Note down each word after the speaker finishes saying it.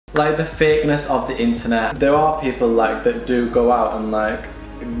Like the fakeness of the internet. There are people like that do go out and like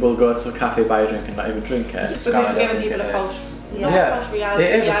will go to a cafe, buy a drink and not even drink it. Because you're giving people a false, false reality.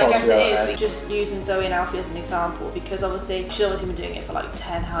 It is a false I guess reality. it is, but just using Zoe and Alfie as an example, because obviously she's obviously been doing it for like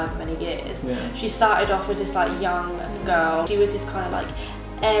 10 however many years. Yeah. She started off as this like young girl. She was this kind of like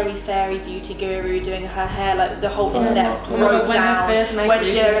airy fairy beauty guru doing her hair, like the whole internet broke down when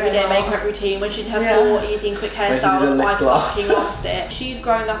she did her everyday makeup routine, when she did her 4 easy and quick hairstyles. I fucking lost it. She's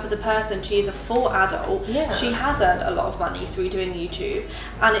growing up as a person, she's a full adult. She has earned a lot of money through doing YouTube,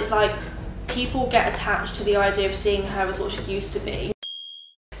 and it's like people get attached to the idea of seeing her as what she used to be.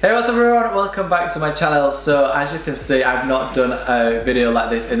 Hey, what's up everyone? Welcome back to my channel. So as you can see, I've not done a video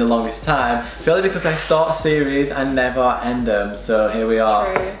like this in the longest time, purely because I start series and never end them. So here we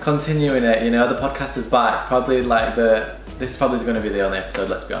are, continuing it, you know, the podcast is back. Probably like this is probably going to be the only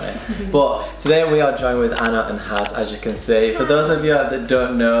episode, let's be honest. But today we are joined with Anna and Haz, as you can see. For those of you that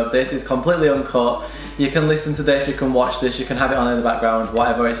don't know, this is completely uncut. You can listen to this, you can watch this, you can have it on in the background,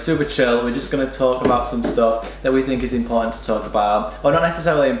 whatever. It's super chill. We're just going to talk about some stuff that we think is important to talk about. Or not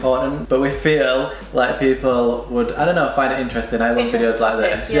necessarily important, but we feel like people would, I don't know, find it interesting. I love videos like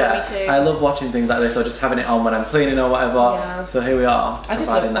this. Yeah, me too. I love watching things like this, or just having it on when I'm cleaning or whatever. Yeah. So here we are,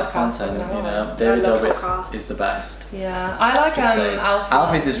 providing that content, you know. David Dobrik is the best. Yeah, I like Alfie's.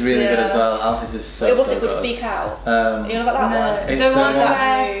 Alfie's is really good as well. Alfie's is so What's so it called? good. Speak Out? You know about that one? It's the one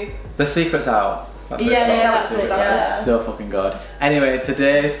that The Secret's Out. That's that's it. That's so fucking good. Anyway,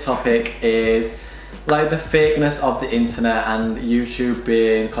 today's topic is like the fakeness of the internet and YouTube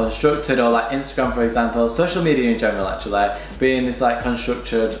being constructed, or like Instagram, for example, social media in general, actually being this like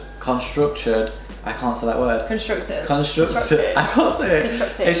constructed. I can't say that word. Constructed. I can't say it.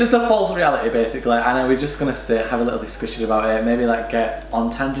 Constructed. It's just a false reality, basically, and we're just gonna have a little discussion about it. Maybe like get on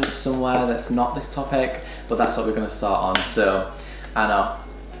tangents somewhere that's not this topic, but that's what we're gonna start on. So, Anna,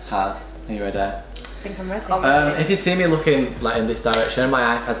 Haz, are you ready? I think I'm ready. If you see me looking like in this direction,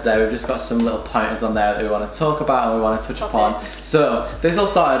 my iPad's there. We've just got some little pointers on there that we want to talk about and we want to touch upon. So this all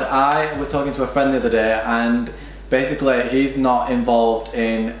started. I was talking to a friend the other day, and basically he's not involved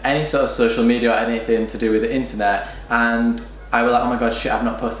in any sort of social media or anything to do with the internet. And I was like, oh my god, shit, I've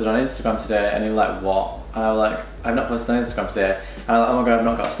not posted on Instagram today. And he was like, what? And I was like, I've not posted on Instagram today. And I was like, oh my god, I've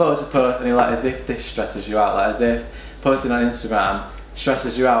not got a photo to post. And he was like, as if this stresses you out, like as if posting on Instagram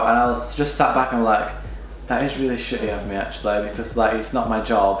stresses you out. And I was just sat back and like, that is really shitty of me actually, because like it's not my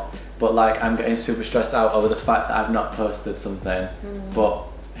job, but like I'm getting super stressed out over the fact that I've not posted something. But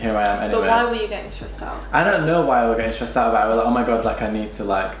here I am anyway. But why were you getting stressed out? I don't know why I was getting stressed out about it. I was like, oh my god, like I need to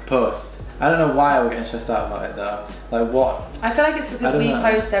like post. I don't know why I was getting stressed out about it though. Like what? I feel like it's because we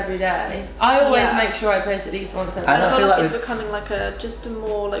post every day. I always make sure I post at least once every day. I feel like it's becoming like just a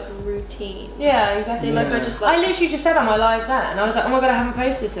more like routine. Yeah, exactly. Like I literally just said on my live then, and I was like, oh my god, I haven't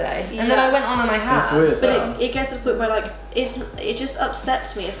posted today. And then I went on and I have. It's weird, but it gets to the point where like it just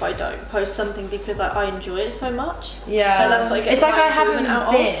upsets me if I don't post something because I enjoy it so much. Yeah. Like, that's what I get. It's like I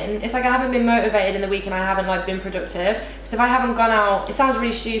haven't been motivated in the week and I haven't like been productive. Because if I haven't gone out, it sounds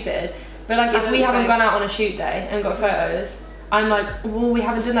really stupid, but like if we haven't gone out on a shoot day and got photos, I'm like, well, we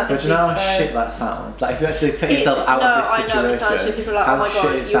haven't done that this week. But you know how shit that sounds? Like if you actually take yourself out of this situation, I know, it's actually people are like, oh my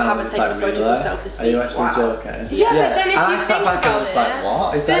god, you haven't taken a photo of yourself this week. Are you actually joking? Yeah, but then if you think about it, like,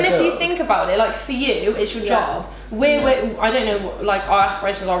 what? Is then that if you think about it, like for you, it's your job. I don't know what like our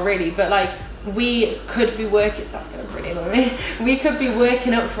aspirations are really, but like we could be working, that's going to really annoy me, we could be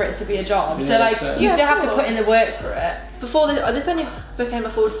working up for it to be a job. So like you still have to put in the work for it. Before this only became a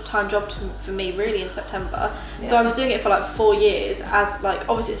full-time job for me really in September. So I was doing it for like 4 years as like,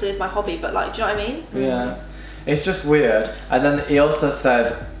 obviously it still is my hobby, but like, do you know what I mean? Yeah, it's just weird. And then he also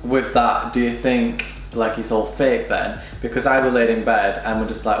said with that, do you think like it's all fake then? Because I was laid in bed and we're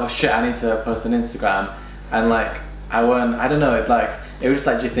just like, oh shit, I need to post on Instagram, and like I don't know, it was just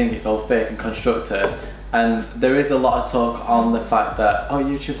like, do you think it's all fake and constructed? And there is a lot of talk on the fact that, oh,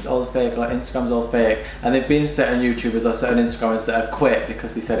 YouTube's all fake, or Instagram's all fake, and there've been certain YouTubers or certain Instagrammers that have quit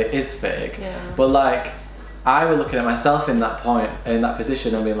because they said it is fake. But like, I was looking at myself in that point, in that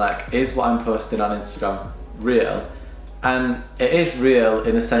position, and being like, is what I'm posting on Instagram real? And it is real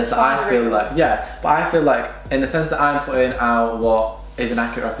in the sense that I feel like, but I feel like in the sense that I'm putting out what is an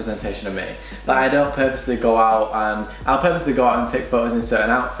accurate representation of me. Like I don't purposely go out and, I'll purposely go out and take photos in certain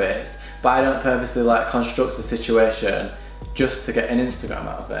outfits, but I don't purposely like construct a situation just to get an Instagram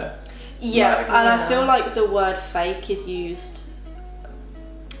out of it. Yeah, like, and I feel like the word fake is used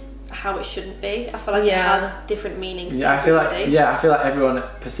how it shouldn't be. I feel like it has different meanings to everybody. I feel like everyone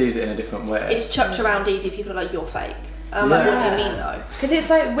perceives it in a different way. It's chucked around easy, people are like, you're fake. Like, what do you mean though? Because it's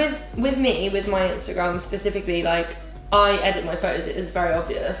like with me, with my Instagram specifically, like I edit my photos, it is very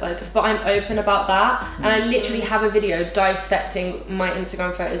obvious, like, but I'm open about that, and I literally have a video dissecting my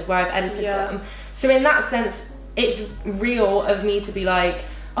Instagram photos where I've edited them. So in that sense, it's real of me to be like,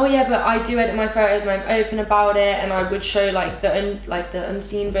 oh yeah, but I do edit my photos and I'm open about it, and I would show like the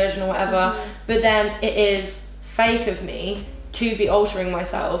unseen version or whatever. But then it is fake of me to be altering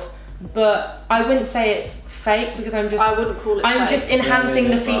myself, but I wouldn't say it's fake because I wouldn't call it fake. Just enhancing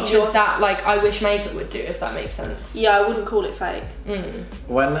the features that like I wish makeup would do, if that makes sense. Yeah, I wouldn't call it fake.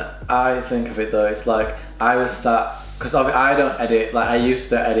 When I think of it though, it's like I was sat, because I don't edit, like I used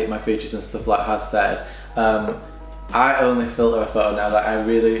to edit my features and stuff like Has said. I only filter a photo now. Like I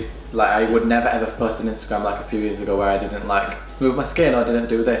really, like I would never ever post on Instagram like a few years ago where I didn't like smooth my skin or didn't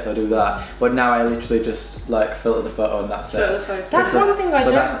do this or do that. But now I literally just like filter the photo and that's it. That's one thing I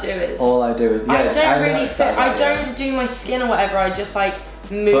don't do is all I do is I don't do my skin or whatever. I just like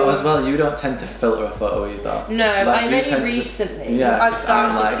move. But as well, you don't tend to filter a photo either. No, like, I only recently. I've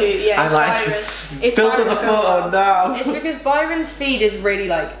started to. I'm like, filter the photo now. It's because Byron's feed is really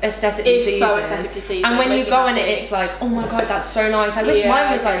like aesthetically pleasing. It's so aesthetically pleasing. And when you go on it, it's like, oh my god, that's so nice. I wish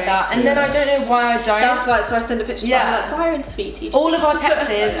mine was like that. And then I don't know why I don't. That's why. So I send a picture. Yeah. Like, Byron's feed teacher. All of our texts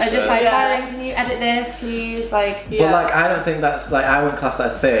are just like, Byron, can you edit this, please? Like. But like, I don't think that's like, I wouldn't class that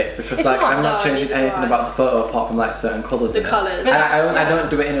as fake because like I'm not changing anything about the photo apart from like certain colours. The colours. And I don't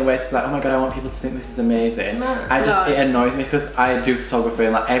do it in a way to be like, oh my god, I want people to think this is amazing. It annoys me because I do photography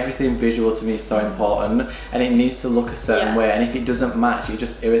and like everything visual to me is so important and it needs to look a certain way, and if it doesn't match, it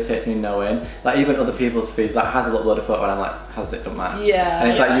just irritates me knowing. Like even other people's feeds, like Has a upload a photo and I'm like, Has it don't match? Yeah. And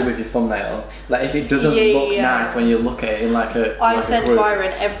it's like you with your thumbnails. Like if it doesn't look nice when you look at it in like a I send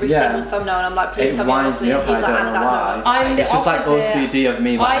Byron every single thumbnail and I'm like, please tell me honestly. He's like, I don't know why. It's just like OCD of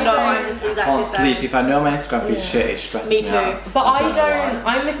me. Like I can't sleep. If I know my Instagram feed shit, it stresses me out. But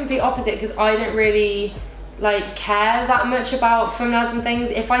I'm the complete opposite because I don't really like care that much about thumbnails and things.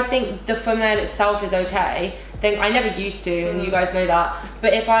 If I think the thumbnail itself is okay, then I never used to, and you guys know that.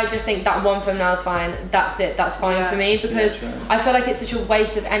 But if I just think that one thumbnail's fine, that's it, that's fine for me, because I feel like it's such a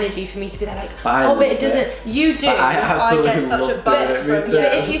waste of energy for me to be there like, oh, but it doesn't. You do. I absolutely get such a buzz from it.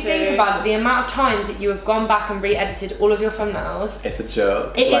 But if you think about it, the amount of times that you have gone back and re-edited all of your thumbnails, it's a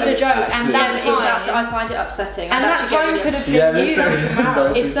joke. It is a joke, and that time, I find it upsetting. And that time could have been used.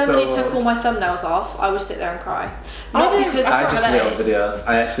 If somebody took all my thumbnails off, I would sit there and cry. I just delete all videos.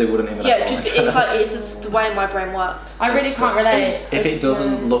 I actually wouldn't even. It's the way my brain works. I really can't relate. If it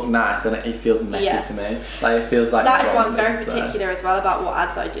doesn't look nice, then it feels messy to me. Like it feels like that is why I'm very particular as well about what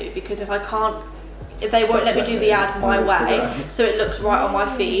ads I do, because if they won't let me do the ad my way, so it looks right on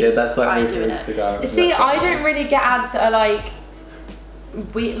my feed. Yeah, that's like I'm doing it. See, I don't really get ads that are like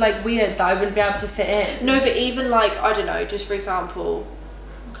weird that I wouldn't be able to fit in. No, but even like, I don't know, just for example,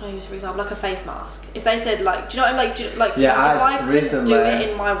 can I use for example like a face mask? If they said like, do you know what I mean? Like, if I couldn't do it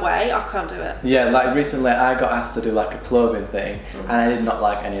in my way, I can't do it. Yeah, like recently I got asked to do like a clothing thing, and I did not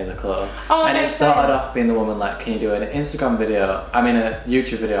like any of the clothes. And it started off being the woman like, can you do an Instagram video? I mean a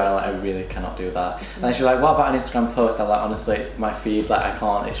YouTube video, and I'm like, I really cannot do that. And then she's like, what about an Instagram post? I'm like, honestly, my feed, like I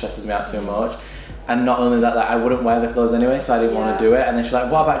can't, it stresses me out too much. And not only that, like, I wouldn't wear the clothes anyway, so I didn't want to do it. And then she's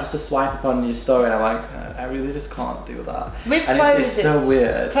like, what about just a swipe up on your story? And I'm like, I really just can't do that. With and clothes, it's so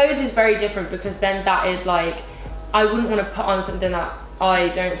weird. Clothes is very different because then that is like, I wouldn't want to put on something that I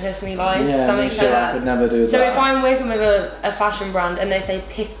don't personally like. Yeah, that makes sense. I could never do that. So if I'm working with a fashion brand and they say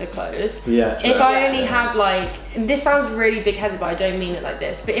pick the clothes, if I only have like, this sounds really big-headed, but I don't mean it like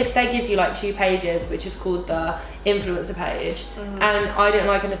this, but if they give you like 2 pages, which is called the influencer page, and I don't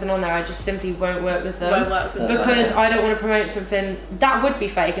like anything on there, I just simply won't work with them. Because I don't want to promote something that would be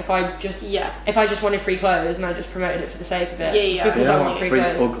fake if I just wanted free clothes and I just promoted it for the sake of it. Because I want free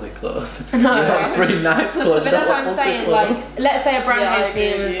clothes. Ugly clothes. No. You want free nice clothes. But that's what I'm saying. Like, let's say a brand came to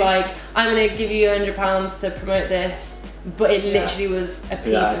me and was like, I'm gonna give you £100 to promote this. But it literally was a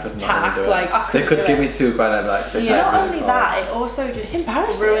piece of tack. Like they could give me £2 and like 6. Not only that, it also just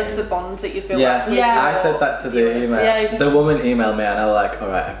ruins the bonds that you've built up with. I said that to the email. The woman emailed me and I was like,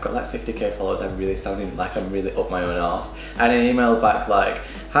 alright, I've got like 50k followers, I'm really sounding like I'm really up my own arse. And he emailed back like,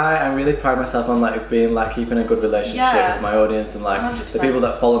 hi, I really pride myself on like being like keeping a good relationship with my audience, and like 100%. The people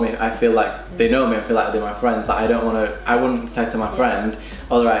that follow me, I feel like they know me, I feel like they're my friends. Like I wouldn't say to my friend,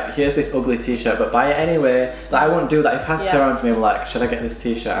 alright, here's this ugly t-shirt, but buy it anyway. Like I wouldn't do that. If Has turned around to me and were like, should I get this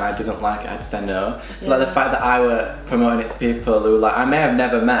t-shirt, and I didn't like it, I'd say no. So like the fact that I were promoting it to people who like I may have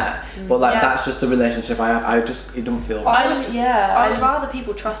never met, but like that's just the relationship I have. It don't feel right. I'd rather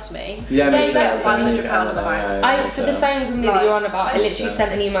people trust me. Yeah, me too. £500 in the bank. For the same company that you're on about, I literally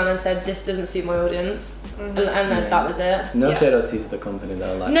sent an email and said, this doesn't suit my audience. and then that was it. No shade or tea to the company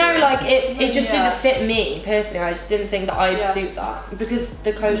though. Like, no, like it just didn't fit me personally. I just didn't think that I'd suit that because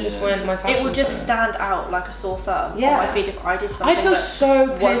the clothes just weren't my fashion. It would just stand out like a sore thumb on my feet if I did something. I'd feel so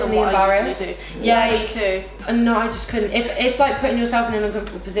personally embarrassed. Me too. And no, I just couldn't. If it's like putting yourself in an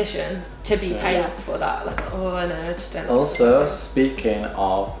uncomfortable position to be paid for that, like no, I just don't. Also, speaking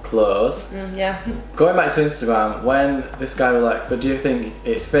of clothes, going back to Instagram, when this guy was like, "But do you think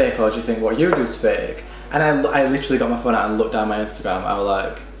it's fake, or do you think what you do is fake?" And I literally got my phone out and looked down my Instagram. I was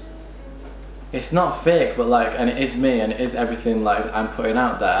like, it's not fake, but like, and it is me, and it is everything like I'm putting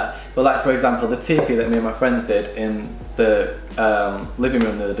out there. But like, for example, the TP that me and my friends did in the living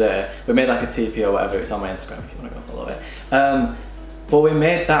room the other day, we made like a TP or whatever. It's on my Instagram if you want to go follow it. But we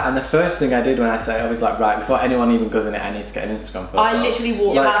made that, and the first thing I did when I said, I was like, right, before anyone even goes in it, I need to get an Instagram photo. I literally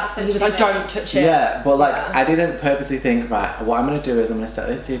walked past and he was like, don't touch it. Yeah, but like, I didn't purposely think, right, what I'm going to do is I'm going to set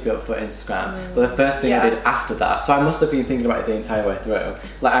this TP up for Instagram. But the first thing I did after that, so I must have been thinking about it the entire way through.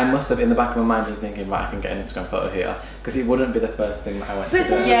 Like, I must have, in the back of my mind, been thinking, right, I can get an Instagram photo here. Because it wouldn't be the first thing that I went to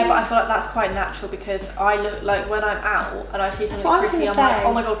do. Yeah, but I feel like that's quite natural because I look like when I'm out and I see something pretty, I'm like,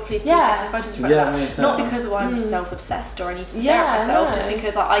 oh my god, please take some photos in front of that. Not because I'm self-obsessed or I need to stare at myself, just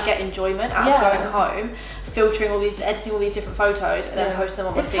because I get enjoyment out of going home, filtering all these, editing all these different photos and then posting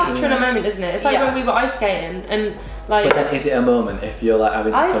them on my feed. It's capturing a moment, isn't it? It's like when we were ice skating and like. But then is it a moment if you're like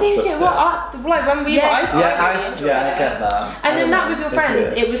having to construct it? I think like when we were ice skating. I get that. And then that with your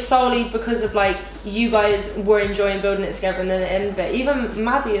friends, it was solely because of like you guys were enjoying building it together, and then at the end of it, even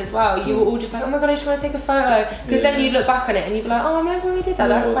Maddie as well, you were all just like, oh my god, I just want to take a photo, because then you look back on it and you'd be like, oh, I remember when we did that,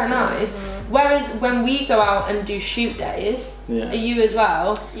 that's quite nice. Whereas when we go out and do shoot days, you as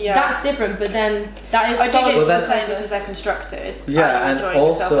well, that's different, but then that is I do get the same because they're constructed. Yeah, and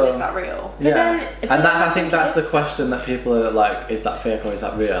also, is that real? And that, I think that's the question that people are like, is that fake or is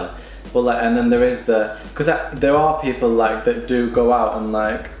that real? But like, and then there is because there are people like that do go out and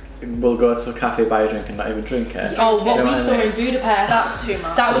like, we'll go to a cafe, buy a drink and not even drink it. Oh, what we saw in Budapest. That's too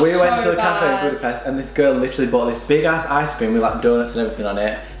much. That was we went so to a cafe bad. in Budapest and this girl literally bought this big ass ice cream with like donuts and everything on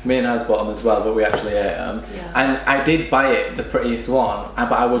it. Me and Haz bought them as well, but we actually ate them. And I did buy it, the prettiest one,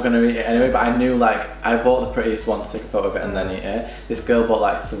 but I was going to eat it anyway, but I knew like, I bought the prettiest one to take a photo of it and then eat it. This girl bought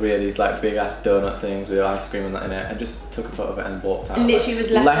like 3 of these like big ass donut things with ice cream and that in it and just took a photo of it and walked out. Literally was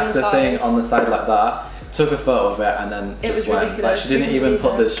left on the the thing on the side like that. Took a photo of it and then just went. Ridiculous. Like, she didn't even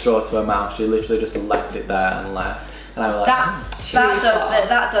put the straw to her mouth. She literally just left it there and left. And I was like, that's too far.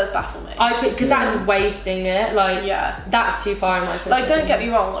 That does baffle me. Because that's wasting it. Like, that's too far in my personal Like, don't get me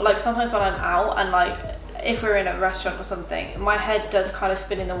wrong. Like, sometimes when I'm out and like, if we're in a restaurant or something, my head does kind of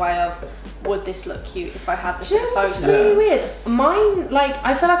spin in the way of, would this look cute if I had this in a photo? It's really weird. Mine, like,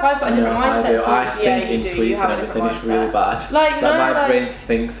 I feel like I've got a different mindset. I think in tweets and everything it's really bad. Like my brain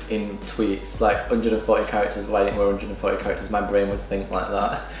thinks in tweets, like 140 characters, why didn't we 140 characters? My brain would think like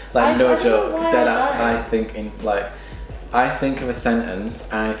that. Like, no joke, dead ass. I think in, like, I think of a sentence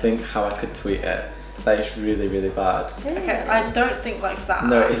and I think how I could tweet it. That is really, really bad. Okay, I don't think like that.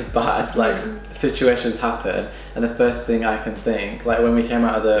 No, it's bad. Like, situations happen, and the first thing I can think, like when we came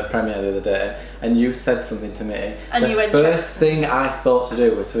out of the premiere the other day, and you said something to me, and the first thing I thought to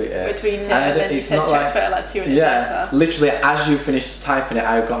do was tweet it. Tweet it, and then you said check Twitter like 2 minutes later. Literally, as you finished typing it,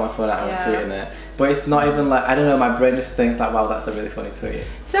 I got my phone out and was tweeting it. But it's not even like, I don't know, my brain just thinks like, wow, that's a really funny tweet.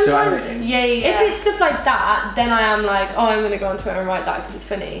 Sometimes, if it's stuff like that, then I am like, oh, I'm going to go on Twitter and write that because it's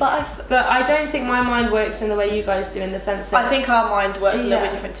funny. But I don't think my mind works in the way you guys do, in the sense that... I think our mind works a little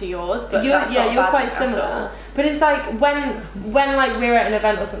bit different to yours, but you're quite similar. But it's like, when like we're at an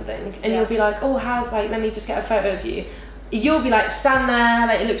event or something, and you'll be like, oh, Haz, like, let me just get a photo of you. You'll be like, stand there,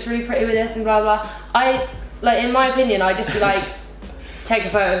 like, it looks really pretty with this and blah, blah. Like, in my opinion, I'd just be like, take a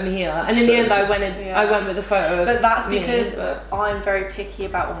photo of me here, and in the end I went with a photo of But that's because I'm very picky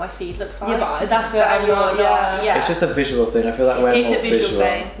about what my feed looks like. Yeah, but that's what I'm not. Yeah. It's just a visual thing. I feel like we're more visual.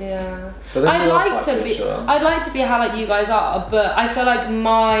 Thing. Yeah. I'd like to be how like you guys are, but I feel like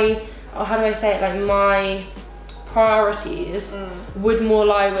how do I say it? Like, my priorities would more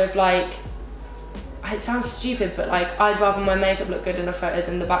lie with like. It sounds stupid, but like, I'd rather my makeup look good in a photo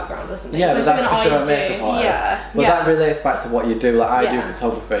than the background or something. Yeah, so but that's for sure a makeup artist. But that relates back to what you do. Like, I do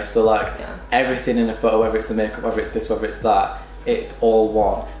photography, so like everything in a photo, whether it's the makeup, whether it's this, whether it's that, it's all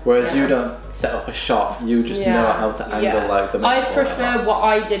one. Whereas you don't set up a shot, you just know how to angle like the makeup. I prefer what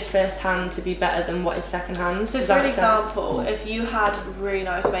I did first hand to be better than what is second hand. So for example, if you had really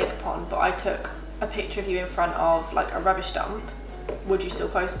nice makeup on, but I took a picture of you in front of like a rubbish dump, would you still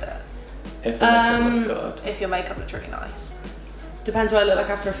post it? If the makeup looks good. If your makeup looks really nice. Depends what I look like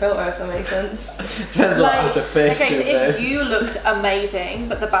after a filter, if that makes sense. Depends what after face okay, so if you looked amazing,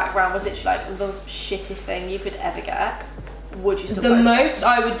 but the background was literally like the shittest thing you could ever get, would you still post most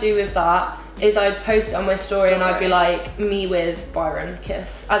I would do with that is I'd post it on my story and I'd be like, me with Byron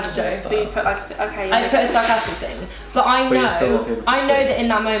kiss as a joke. So you put like, okay. I'd put a sarcastic thing. But I know that in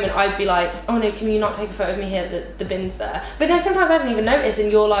that moment I'd be like, oh no, can you not take a photo of me here? The bin's there. But then sometimes I didn't even notice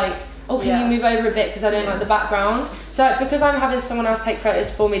and you're like, oh, can you move over a bit because I don't like the background? So like, because I'm having someone else take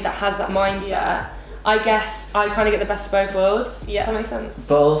photos for me that has that mindset, I guess I kind of get the best of both worlds. Yeah. Does that make sense?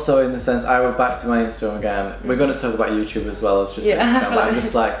 But also in the sense, I went back to my Instagram again. We're going to talk about YouTube as well as just Instagram. I'm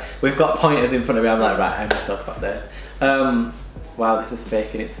just like, we've got pointers in front of me. I'm like, right, I need to talk about this. Wow, this is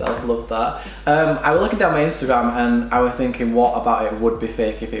fake in itself. Love that. I was looking down my Instagram and I was thinking, what about it would be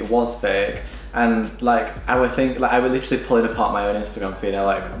fake if it was fake? And like I would think, like I was literally pulling apart my own Instagram feed. I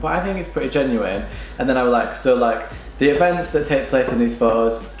like, but I think it's pretty genuine. And then I was like, so like the events that take place in these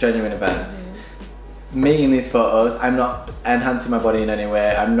photos, genuine events. Me in these photos, I'm not enhancing my body in any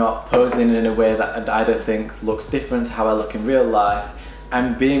way. I'm not posing in a way that I don't think looks different to how I look in real life.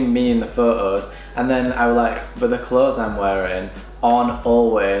 I'm being me in the photos. And then I was like, but the clothes I'm wearing aren't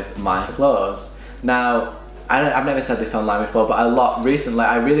always my clothes. Now, I've never said this online before, but a lot recently,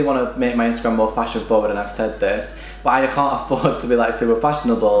 I really want to make my Instagram more fashion forward, and I've said this, but I can't afford to be like super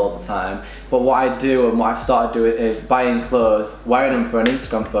fashionable all the time. But what I do and what I've started doing is buying clothes, wearing them for an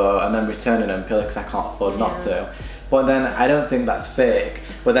Instagram photo, and then returning them purely because I can't afford not to. But then I don't think that's fake.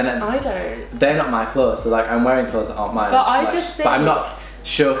 But then I don't. They're not my clothes, so like I'm wearing clothes that aren't mine. But I just think. But I'm not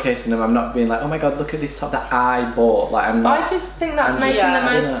showcasing them. I'm not being like, oh my god, look at this top that I bought. Like I'm not. I just think that's making the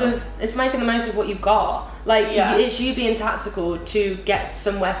most of. It's making the most of what you've got. Like it's you being tactical to get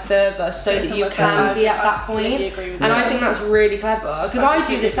somewhere further, so that you can be at that point. And I think that's really clever because I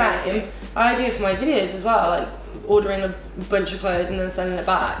do the same. I do it for my videos as well, like ordering a bunch of clothes and then sending it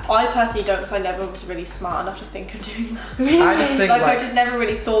back. I personally don't, because I never was really smart enough to think of doing that. Really? I just think I just never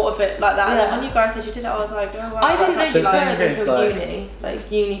really thought of it like that. And when you guys said you did it, I was like, oh wow. I didn't know you could until uni.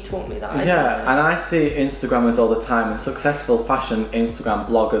 Like uni taught me that. Yeah, and I see Instagrammers all the time, and successful fashion Instagram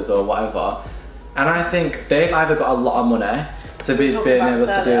bloggers or whatever, and I think they've either got a lot of money to be being able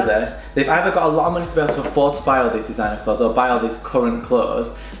to do this. They've either got a lot of money to be able to afford to buy all these designer clothes or buy all these current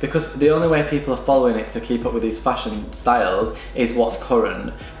clothes, because the only way people are following it to keep up with these fashion styles is what's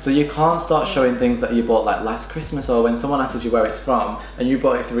current. So you can't start showing things that you bought like last Christmas or when someone asks you where it's from and you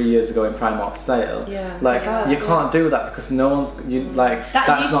bought it 3 years ago in Primark's sale. Yeah, like you can't do that because no one's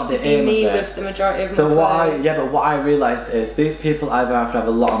that's not the aim of it. With the majority of so what I realised is these people either have to have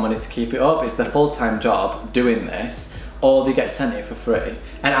a lot of money to keep it up, it's their full-time job doing this, or they get sent it for free.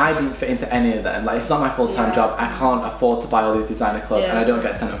 And I didn't fit into any of them. Like, it's not my full-time job. I can't afford to buy all these designer clothes and I don't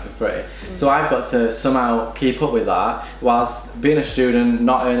get sent it for free. So I've got to somehow keep up with that whilst being a student,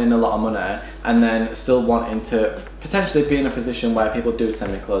 not earning a lot of money, and then still wanting to potentially be in a position where people do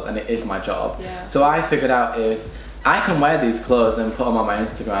send me clothes and it is my job. So I figured out is I can wear these clothes and put them on my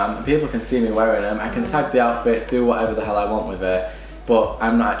Instagram and people can see me wearing them. I can tag the outfits, do whatever the hell I want with it. But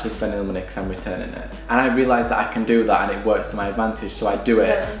I'm not actually spending the money because I'm returning it. And I realise that I can do that and it works to my advantage, so I do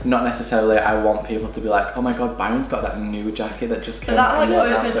it. Not necessarily I want people to be like, oh my god, Byron's got that new jacket that just came out. But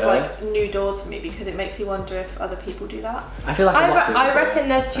that opens like new doors for me because it makes you wonder if other people do that. I feel like I reckon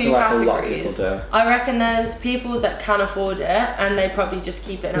there's two categories. I reckon there's people that can afford it and they probably just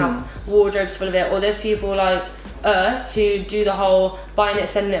keep it and have wardrobes full of it, or there's people like us who do the whole buying it,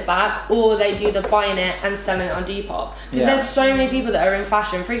 sending it back, or they do the buying it and selling it on Depop. Because there's so many people that are in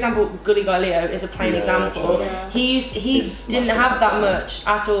fashion. For example, Gully Guy Leo is a plain example. He didn't have that much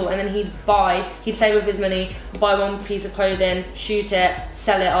at all, and then he'd save up his money, buy one piece of clothing, shoot it,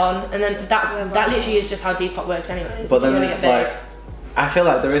 sell it on, and then that literally is just how Depop works anyway. But then it's like, I feel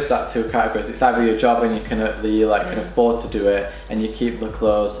like there is that two categories. It's either your job and you can afford to do it and you keep the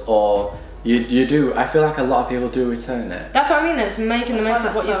clothes, or you do. I feel like a lot of people do return it. That's what I mean. It's making the most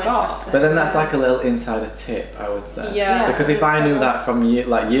of what you've got. But then that's like a little insider tip, I would say. Yeah. Because if I knew that from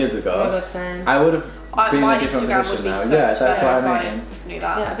years ago, I would have been in a different position now. Yeah, that's what I mean.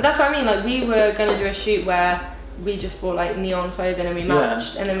 Yeah, but that's what I mean. Like, we were gonna do a shoot where we just bought like neon clothing and we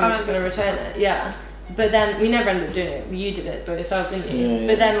matched, and then we were just gonna return it. Yeah. But then we never ended up doing it. You did it by yourself, didn't you? Yeah.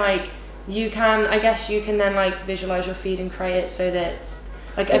 But then like I guess you can then like visualize your feed and create it so that it's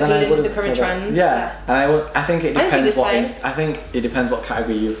like appealing to the current trends. Yeah, and I think it depends I think it depends what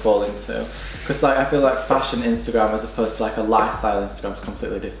category you fall into, because like I feel like fashion Instagram as opposed to like a lifestyle Instagram is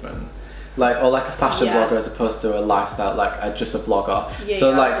completely different. Like, or like a fashion blogger as opposed to a lifestyle, like just a vlogger.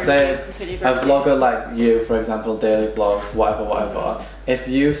 So like say a vlogger like you, for example, daily vlogs, whatever. If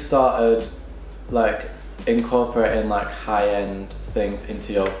you started like incorporating like high-end things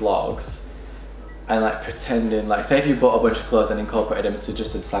into your vlogs and like pretending, like say if you bought a bunch of clothes and incorporated them into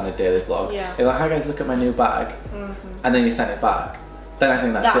just a standard daily vlog, you're like, hi guys, look at my new bag, and then you sent it back, then I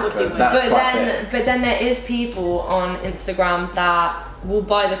think that's different. But then there is people on Instagram that will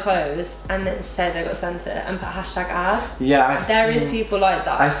buy the clothes and then say they got sent it and put hashtag ad. Yeah, there is people like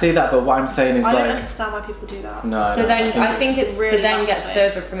that. I see that, but what I'm saying is I like, don't understand why people do that. No. So then I think it's really to then get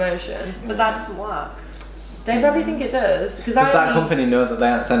further promotion. But that doesn't work. They probably think it does because that company knows that they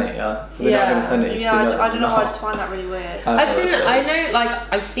haven't sent it yet, so they're not going to send it. Yeah, I don't know. I just find that really weird.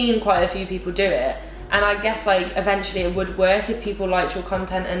 I've seen quite a few people do it. And I guess like eventually it would work if people liked your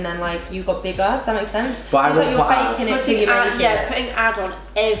content and then like you got bigger. Does that make sense? But so it's like you're faking it till you make it. Putting ad on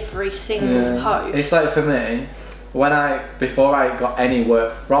every single post. It's like for me, before I got any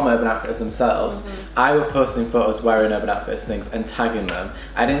work from Urban Outfitters themselves, I was posting photos wearing Urban Outfitters things and tagging them.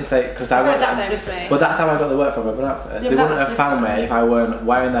 I didn't say, because I wasn't, but that's how I got the work from Urban Outfitters. They wouldn't have found me if I weren't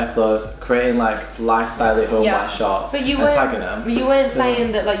wearing their clothes, creating like lifestyle at home like shots, and tagging them. But you weren't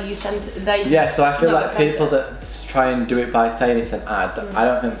saying that like you sent it. Yeah, so I feel like people that try and do it by saying it's an ad,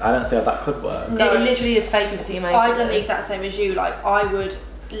 I don't see how that could work. No, it literally is faking it so you make it. I done the exact same as you. Like I would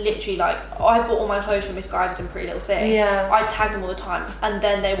literally, like, I bought all my clothes from Misguided and Pretty Little Thing. I tag them all the time, and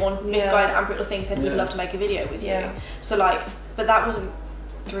then they want Misguided and Pretty Little Thing said we'd love to make a video with you. So like, but that wasn't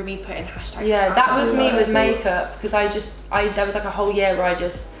through me putting hashtag. That was me with makeup, because there was like a whole year where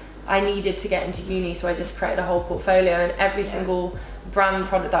I needed to get into uni, so I just created a whole portfolio, and every single brand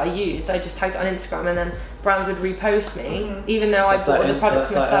product that I used, I just tagged it on Instagram, and then brands would repost me, even though I bought the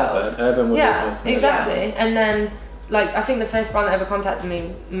products myself. Urban would repost me. Exactly. And then, like, I think the first brand that ever contacted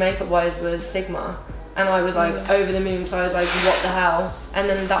me makeup wise was Sigma, and I was like over the moon, because I was like, what the hell? And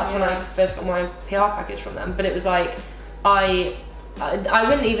then that's when I first got my PR package from them. But it was like, I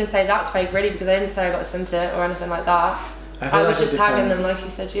wouldn't even say that's fake really, because I didn't say I got sent it or anything like that. I was just tagging them like you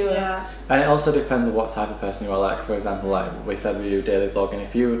said you were. And it also depends on what type of person you are. Like, for example, like we said with you daily vlogging,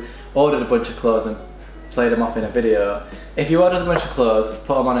 if you ordered a bunch of clothes and played them off in a video, if you ordered a bunch of clothes,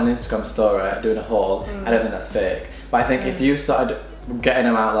 put them on an Instagram story doing a haul, I don't think that's fake. But I think if you started getting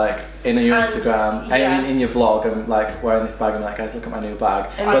them out like in your Instagram, I mean in your vlog, and like wearing this bag and like, guys, look at my new bag.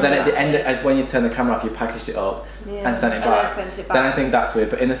 But then at the end, as when you turn the camera off, you packaged it up and sent it back. Then I think that's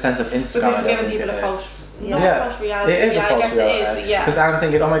weird. But in the sense of Instagram, I don't think it is. False reality. It is a false reality. Because I'm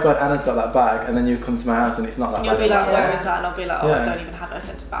thinking, oh my god, Anna's got that bag, and then you come to my house and it's not that bag. You'll be like, where is that? And I'll be like, oh, I don't even have it, I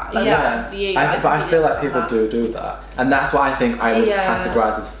sent it back. Like but I feel like people do that, and that's what I think I would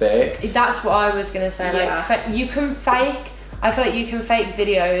categorise as fake. That's what I was gonna say. Like, you can fake. I feel like you can fake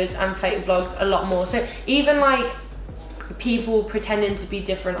videos and fake vlogs a lot more. So even like people pretending to be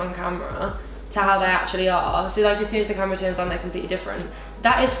different on camera to how they actually are. So like as soon as the camera turns on, they're completely different.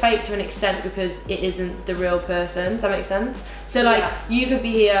 That is fake to an extent because it isn't the real person. Does that make sense? So like you could be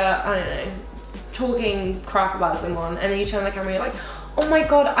here, I don't know, talking crap about someone, and then you turn on the camera and you're like, oh my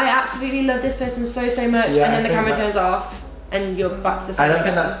god, I absolutely love this person so much, and then the camera turns off and you're back to the same. I don't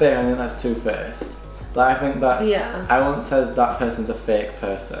think that's fake, I think that's two-faced. Like, I think that's, I won't say that person's a fake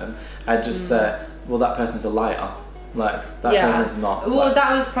person. I'd just say, well, that person's a liar. Like, that person's not. Well, like,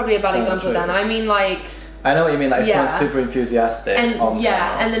 that was probably a bad example then. I mean, like, I know what you mean, like, if someone's super enthusiastic and on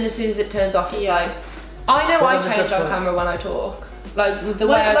camera. And then as soon as it turns off, it's like, I know I change on camera when I talk. Like, the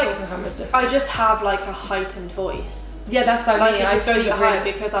way I talk on camera is different. I just have, like, a heightened voice. Yeah, that's like me. It just goes behind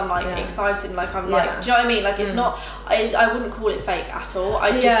because I'm like excited, like I'm like, do you know what I mean? Like it's not, I wouldn't call it fake at all.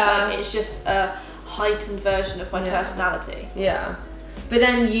 I just like, it's just a heightened version of my personality. Yeah, but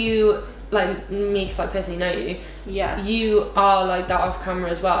then you, like me, because I personally know you. Yeah. You are like that off camera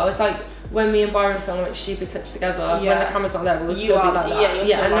as well. It's like when me and Byron film like stupid clips together. When the camera's not there, we'll still be like that.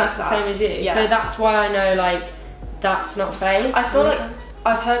 Yeah, and that's the same as you. Yeah. So that's why I know like that's not fake. I feel like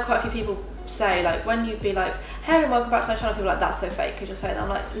I've heard quite a few people say like when you'd be like, hey and welcome back to my channel, people are like, that's so fake because you're saying that. I'm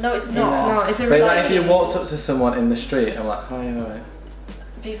like, no, it's not. It's not. It's a but like if you walked up to someone in the street and like, hi, alright.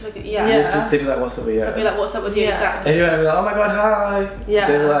 People look at they'd be like, what's up with you? They'd be like, what's up with you? Exactly. And you're gonna be like, oh my god, hi. Yeah.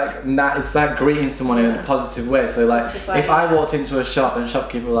 They're like, nah, it's like greeting someone in a positive way. So like, if I walked into a shop and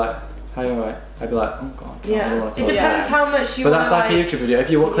shopkeeper were like, hi, alright, I'd be like, oh god. Yeah. It depends how much you. But that's like a YouTube video. If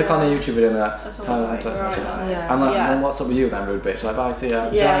you click on a YouTube video and like, I'm like, well, what's up with you then, rude bitch? Like, bye, see ya.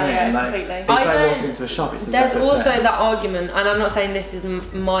 Completely. It's like walking into a shop. It's there's also that argument, and I'm not saying this is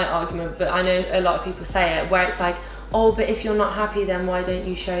my argument, but I know a lot of people say it, where it's like, oh, but if you're not happy, then why don't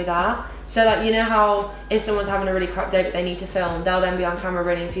you show that? So like, you know how if someone's having a really crap day but they need to film, they'll then be on camera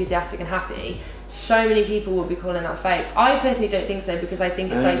really enthusiastic and happy. So many people will be calling that fake. I personally don't think so, because I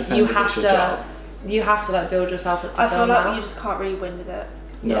think it's like you have to like build yourself up to I feel like you just can't really win with it.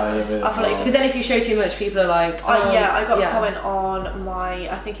 No, you really I feel like because then if you show too much, people are like, oh, yeah, I got a comment on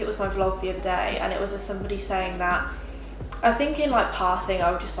I think it was my vlog the other day, and it was somebody saying that, I think in like passing,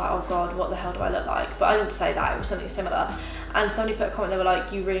 I was just like, oh god, what the hell do I look like? But I didn't say that, it was something similar. And somebody put a comment, they were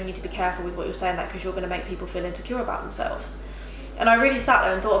like, you really need to be careful with what you're saying, that because you're going to make people feel insecure about themselves. And I really sat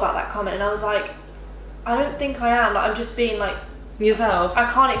there and thought about that comment, and I was like, I don't think I am. Like, I'm just being like yourself.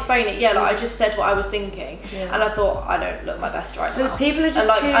 I can't explain it. Yeah, like I just said what I was thinking, and I thought I don't look my best right now. But people are just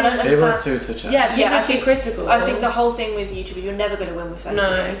like, I don't understand. People are too critical. I think the whole thing with YouTube is you're never going to win with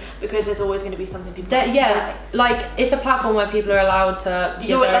anything, because there's always going to be something people want to say. Like it's a platform where people are allowed to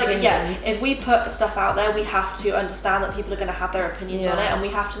give their opinions. If we put stuff out there, we have to understand that people are going to have their opinions on it, and we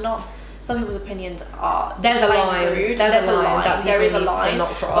have to not. Some people's opinions are there's a line. Rude. There's a line. There is a line,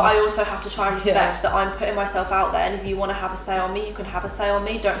 but I also have to try and respect that I'm putting myself out there, and if you want to have a say on me, you can have a say on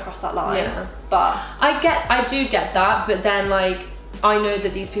me. Don't cross that line. Yeah. But I do get that, but then like I know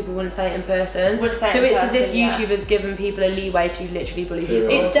that these people wouldn't say it in person. So it's as if YouTube has given people a leeway to literally bully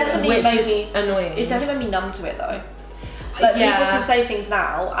people. It's definitely made me annoying. It's definitely made me numb to it though. Like people can say things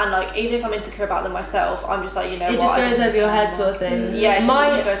now, and like even if I'm insecure about them myself, I'm just like, you know, it just goes over your head, sort of thing. Yeah,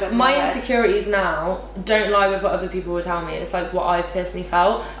 my insecurities now don't lie with what other people will tell me. It's like what I've personally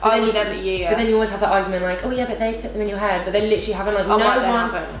felt. But then you always have that argument like, oh yeah, but they put them in your head, but they literally haven't. Like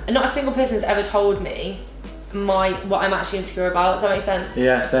not a single person has ever told me what I'm actually insecure about. Does that make sense?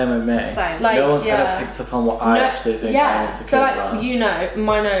 Yeah, same with me. Same. Like, no one's ever picked up on what I actually think I'm insecure about. So like,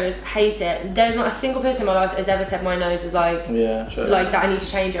 my nose, hate it. There's not a single person in my life that has ever said my nose is like, like that I need to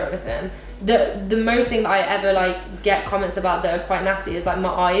change it or anything. The most thing that I ever like get comments about that are quite nasty is like my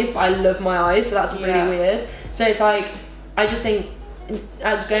eyes, but I love my eyes, so that's really weird. So it's like, I just think,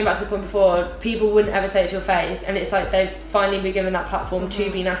 going back to the point before, people wouldn't ever say it to your face, and it's like they've finally been given that platform to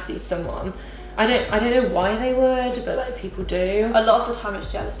be nasty to someone. I don't know why they would, but like people do. A lot of the time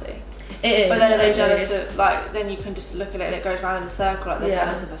it's jealousy. It is. But then they're jealous of, like, then you can just look at it and it goes round in a circle, like they're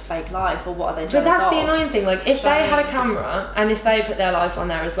jealous of a fake life, or what are they jealous of? But that's the annoying thing, like if they had a camera and if they put their life on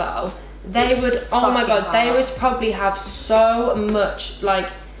there as well, they would, oh my god, they would probably have so much, like,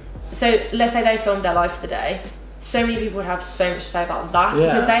 so let's say they filmed their life for the day, so many people would have so much to say about that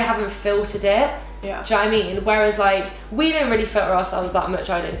because they haven't filtered it. Yeah. Do you know what I mean? Whereas like, we don't really filter ourselves that much,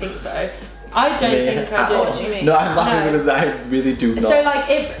 I don't think so. I don't think I do. What do you mean? No, I'm laughing because I really do not. So like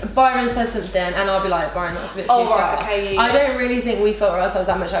if Byron says something and I'll be like, Byron, that's a bit too far. Okay, I don't really think we filter ourselves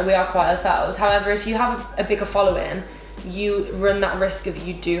that much, like we are quite ourselves. However, if you have a bigger following, you run that risk of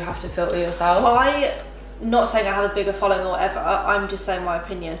you do have to filter yourself. Not saying I have a bigger following or whatever, I'm just saying my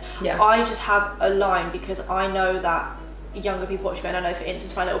opinion. Yeah. I just have a line because I know that younger people watch me, and I know for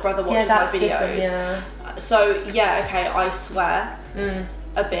instance my little brother watches my videos. So yeah, okay, I swear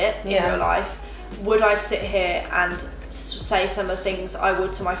a bit in real life. Would I sit here and say some of the things I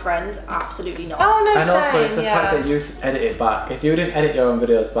would to my friends? Absolutely not. Oh no. And also it's the fact that you edit it back. If you didn't edit your own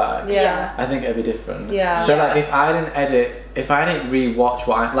videos back, I think it'd be different. Yeah. So like if I didn't re-watch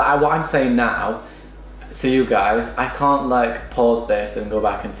what I'm saying now, so you guys, I can't like pause this and go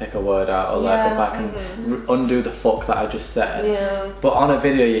back and take a word out, or like go back and undo the fuck that I just said. Yeah. But on a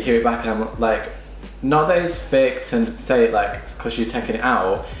video you hear it back and I'm like, not that it's fake to say it like because you're taking it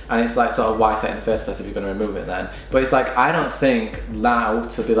out, and it's like sort of why say it in the first place if you're going to remove it then. But it's like I don't think now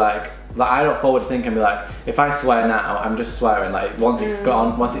to be like I don't forward think and be like, if I swear now, I'm just swearing. Like once it's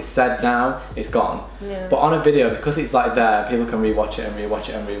gone, once it's said now, it's gone. Yeah. But on a video, because it's like there, people can rewatch it and rewatch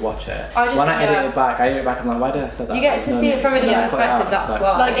it and rewatch it. When I edit it back, I'm like, why did I say that? You get to see it from a different perspective. That's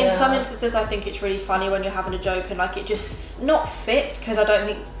why. Like in some instances, I think it's really funny when you're having a joke and like it just not fits because I don't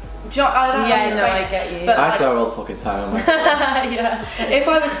think. I don't know I get you. But I swear all the fucking time. I'm like, if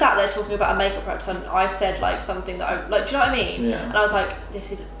I was sat there talking about a makeup product and I said like something that I like, do you know what I mean? Yeah. And I was like,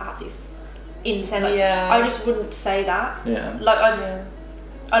 this is absolutely insane. Like, I just wouldn't say that. Yeah. Like I just,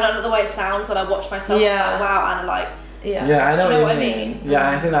 I don't know the way it sounds when I watch myself. Yeah. Like, wow, and like. Yeah, I know, do you know what I mean.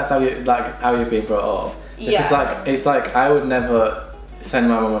 Yeah, I think that's how you've been brought up. Because like it's like I would never send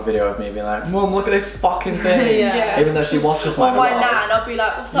my mum a video of me being like, Mum, look at this fucking thing. Even though she watches my vlogs. My nan, I'll be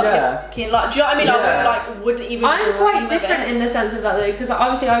like, what's up, fucking, like, do you know what I mean? I would, like, wouldn't even. I'm quite different in the sense of that though, because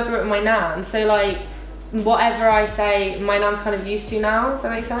obviously I grew up with my nan, so like whatever I say, my nan's kind of used to now. Does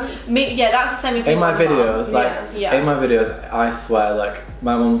that make sense? That's the same with me. In my videos, in my videos, I swear, like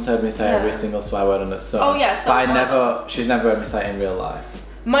my mum's heard me say every single swear word on it. So, but she's never heard me say it in real life.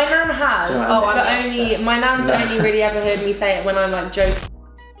 My nan has, my nan's only really ever heard me say it when I'm like joking.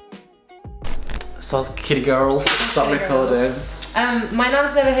 So kitty girls, stop recording. My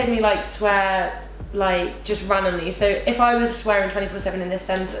nan's never heard me like swear like just randomly. So if I was swearing 24/7 in this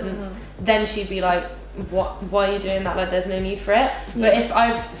sentence, then she'd be like, why are you doing that? Like, there's no need for it. But if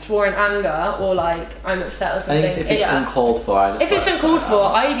I've swore in anger or like I'm upset or something, I think if it's uncalled for, if it's uncalled for,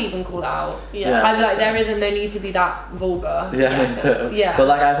 I'd even call out. I'd be like, there isn't no need to be that vulgar. Yeah, me too. Yeah. But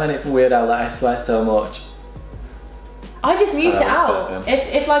like, I find it weird how like I swear so much. I just mute it out.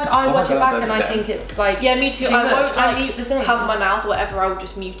 If like I watch it back and I think it's like me too. I won't like mute the thing. Cover my mouth or whatever. I will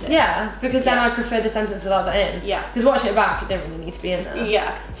just mute it. Yeah, because then I prefer the sentence without that in. Yeah. Because watching it back, it don't really need to be in there.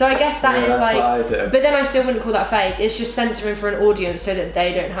 Yeah. So I guess that is like. What I do. But then I still wouldn't call that fake. It's just censoring for an audience so that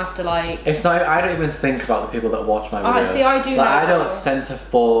they don't have to like. It's not. I don't even think about the people that watch my videos. See, I do. Like, I don't censor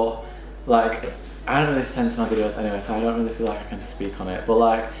for like. I don't really censor my videos anyway, so I don't really feel like I can speak on it. But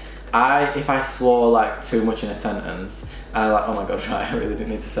like, if I swore like too much in a sentence. And I'm like, oh my god, right, I really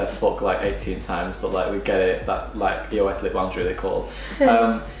didn't need to say fuck like 18 times, but like we get it, that like EOS lip balm's really cool.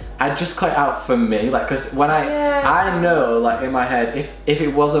 I just cut it out for me, like, because when I know like in my head,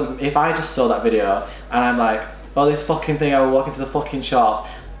 if I just saw that video and I'm like, oh, this fucking thing, I will walk into the fucking shop,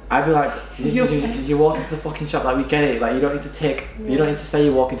 I'd be like, you walk into the fucking shop, like we get it, like you don't need to say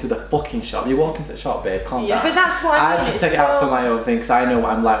you walk into the fucking shop, you walk into the shop, babe, calm down. But that's what I mean. I just take it out for my own thing, because I know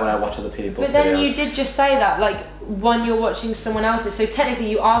what I'm like when I watch other people's videos. But then you did just say that, like, when you're watching someone else's, so technically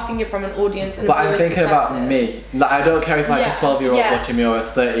you are thinking from an audience and but I'm thinking about me. Like, I don't care if like a 12-year-old's watching me or a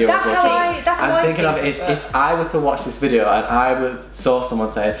 30-year-old's watching me. I'm thinking of it is if I were to watch this video and I saw someone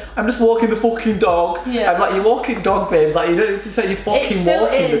saying, I'm just walking the fucking dog. I'm like, you're walking dog, babe. Like, you don't need to say you're fucking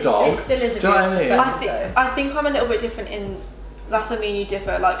walking the dog. It still is a Do you know what I mean? I think I'm a little bit different in, that's what me and you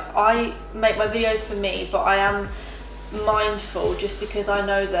differ. Like, I make my videos for me, but I am mindful just because I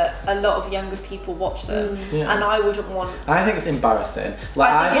know that a lot of younger people watch them and I wouldn't want. I think it's embarrassing. Like,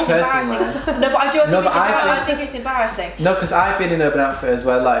 I personally. No, but I think it's embarrassing. No, because I've been in Urban Outfitters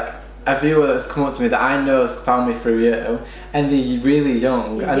where like a viewer that's come up to me that I know has found me through you, and they're really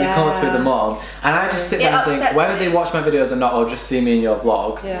young, and they come up to me with the mom, and I just sit there and think, whether they watch my videos or not, or just see me in your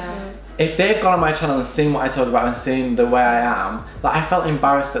vlogs. If they've gone on my channel and seen what I talk about and seen the way I am, like I felt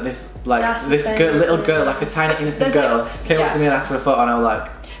embarrassed that this little girl, like a tiny innocent girl, came up to me and asked for a photo, and I was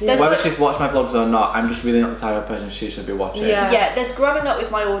like, whether she's watched my vlogs or not, I'm just really not the type of person she should be watching. Yeah, there's growing up with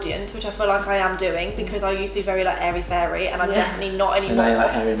my audience, which I feel like I am doing, because I used to be very like airy fairy, and I'm definitely not anymore. And now you're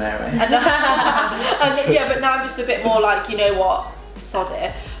like Harry Mary. Yeah, but now I'm just a bit more like, you know what, sod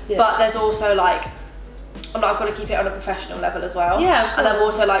it. But there's also like, I've got to keep it on a professional level as well. Yeah. And I'm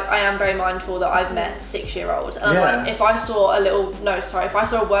also like, I am very mindful that I've met 6-year-olds, and I'm like, if I saw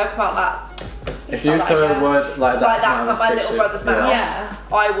a work about that. If you saw a word like that from my little brother's mouth,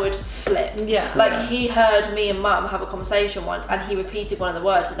 I would flip. Like, he heard me and mum have a conversation once, and he repeated one of the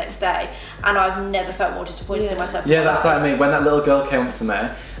words the next day, and I've never felt more disappointed in myself. Yeah, that's like me. When that little girl came up to me,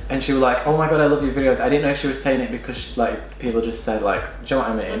 and she was like, oh my god, I love your videos. I didn't know if she was saying it because like people just said like, do you know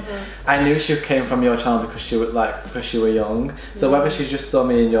what I mean? I knew she came from your channel because she were young. So whether she just saw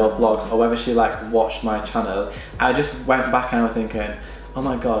me in your vlogs or whether she like watched my channel, I just went back and I was thinking, oh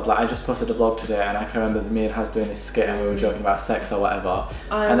my god, like I just posted a vlog today and I can remember me and Haz doing this skit and we were joking about sex or whatever.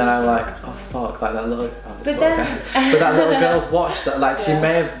 And then I'm like, oh fuck, like that little, but that little girl's watched that, like she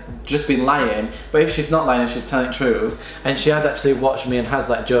may have just been lying, but if she's not lying and she's telling the truth and she has actually watched me and Haz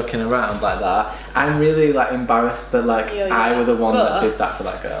like joking around like that, I'm really like embarrassed that like I were the one that did that for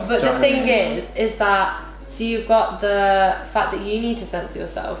that girl. But the thing is that, so you've got the fact that you need to censor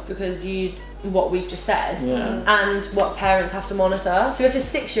yourself because what we've just said, and what parents have to monitor. So if a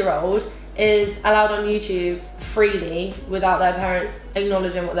 6-year-old is allowed on YouTube freely without their parents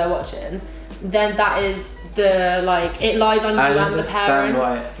acknowledging what they're watching, then that is it lies on you and the parent.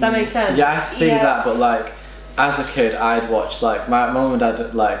 Does that make sense? Yeah, I see that, but like as a kid I'd watch, like my mum and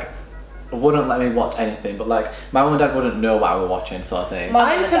dad like wouldn't let me watch anything, but like my mum and dad wouldn't know what I were watching, sort of thing.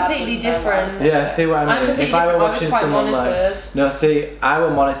 I'm completely different. Yeah, see what I mean? If I were watching someone like, no, see, I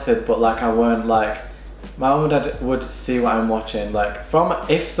were monitored, but like I weren't like, my mum and dad would see what I'm watching. Like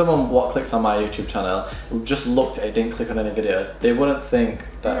if someone clicked on my YouTube channel, just looked at it, didn't click on any videos, they wouldn't think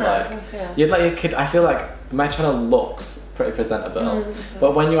that I feel like my channel looks pretty presentable,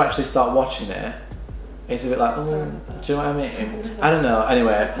 but when you actually start watching it, it's a bit like, oh, do you know what I mean? I don't know.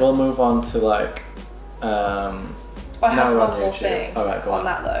 Anyway, we'll move on to like. I have one more thing on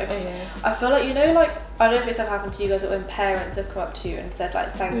that though. I feel like, you know, like, I don't know if it's ever happened to you guys, but when parents have come up to you and said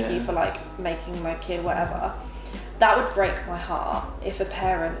like, thank you for like making my kid whatever, that would break my heart if a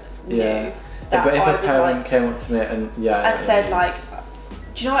parent knew that. But if a parent came up to me and said like,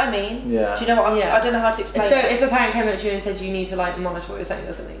 do you know what I mean? Yeah. Do you know what I don't know how to explain. So if a parent came up to you and said you need to like monitor what you're saying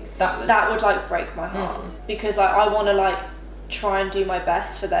or something, that would like break my heart, because like I want to like try and do my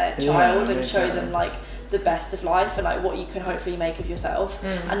best for their child and show them like the best of life and like what you can hopefully make of yourself,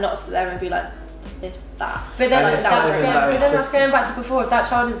 and not sit there and be like, if that. But then, And it's not even that, it's that's just- going back to before. If that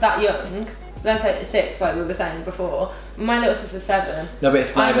child is that young, so let's say it's 6, like we were saying before. My little sister's 7. No, but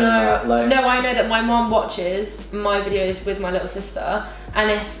it's not even that. Like, No, I know that my mom watches my videos with my little sister, and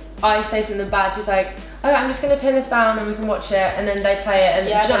if I say something bad, she's like, "Oh, I'm just gonna turn this down and we can watch it," and then they play it. And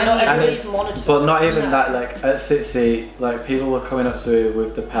Yeah, do you know but what not I mean? everybody's monitoring. but not even No. that. Like at Sitsi, like people were coming up to me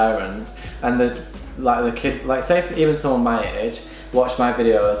with the parents, and the kid, like say if even someone my age watched my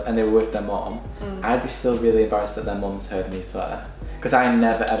videos and they were with their mom, I'd be still really embarrassed that their mom's heard me swear. Because I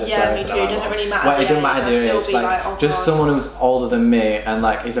never ever swear. Me in too. front It of my doesn't mom. really matter. Like, it doesn't the matter age, the I'll age. still be Like, oh, just God. someone who's older than me and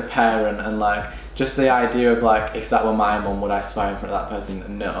like is a parent and like just the idea of like if that were my mum, would I swear in front of that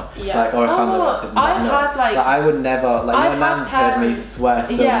person? No. Yeah. Like or a family relative. No. I've had, like, I would never. Like I've your nan's heard me parents- swear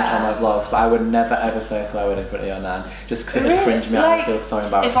so Yeah. much on my vlogs, but I would never ever say a swear word in front of your nan just because it would Really? cringe me out and I Like, feel so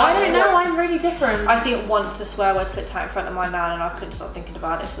embarrassed. if I don't know. I'm really different. I think once a swear word slipped out in front of my nan and I couldn't stop thinking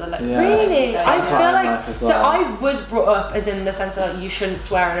about it for the like Yeah. Really? I That's feel what I'm like, like as so well. I was brought up as in the sense that like, you shouldn't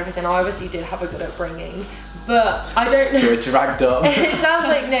swear and everything. I obviously did have a good upbringing, but I don't You know. were dragged up. It sounds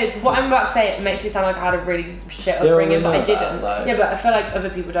like, no, what I'm about to say, it makes me sound like I had a really shit well, upbringing, we but I know that, didn't. like- Yeah, but I feel like other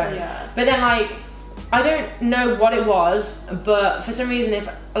people don't. Yeah. But then like, I don't know what it was, but for some reason, if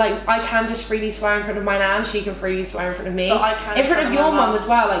like I can just freely swear in front of my nan, she can freely swear in front of me. But I can in front of my your mum mum. as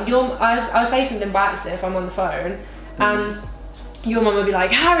well. Like I'll say something by accident if I'm on the phone, and your mum will be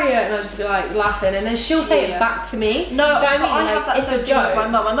like, "Harriet," and I'll just be like laughing, and then she'll say Yeah. it back to me. No, Do you know what but I mean? I have Like, that it's same a thing with joke. my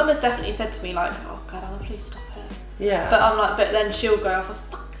mum. My mum has definitely said to me like, "Oh God, Anna, please stop it." Yeah. But I'm like, but then she'll go, "For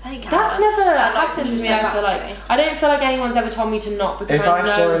fuck's sake, That's Anna." never And, like, happened to she'll me. say I that feel to like me. I don't feel like anyone's ever told me to not because If I I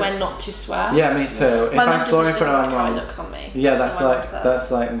know swore- when not to swear. Yeah, me too. If My I mum swore in just front doesn't of like my how it mum. looks on me. Yeah, That's that's what my like mum says.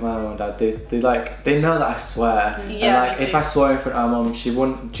 that's like my mum and dad. They like they know that I swear. Yeah, and like me if too. I swore in front of my mum, she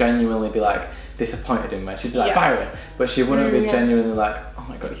wouldn't genuinely be like disappointed in me. She'd be like Yeah. Byron, but she wouldn't be yeah. genuinely like, oh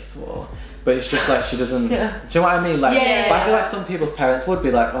my god, you swore. But it's just like she doesn't. Yeah. Do you know what I mean? Like, Yeah. but I feel like some people's parents would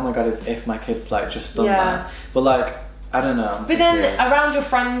be like, oh my god, it's if my kid's like just done Yeah. that. But like, I don't know. But it's then weird. around your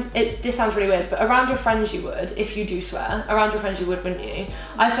friends, this sounds really weird, but around your friends you would, if you do swear, around your friends you would, wouldn't you?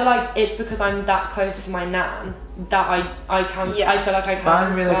 I feel like it's because I'm that close to my nan that I can, Yeah. I feel like I can But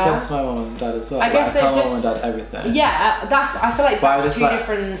I'm really swear. close to my mum and dad as well. I Like, guess I tell it my mum and just- dad everything. Yeah, I feel like But I that's just two like-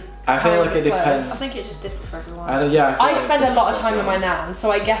 different I feel kinds like it of close. depends. I think it's just different for everyone. I don't, yeah, feel I like it's spend a different lot of for time with my everyone. nan,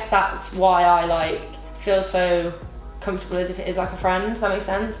 so I guess that's why I like feel so comfortable as if it is like a friend. Does that make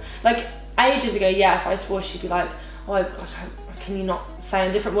sense? Like ages ago, yeah, if I swore, she'd be like, "Oh, can you not say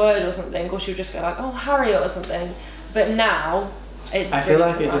a different word or something?" Or she would just go like, "Oh, Harriet" or something. But now, I feel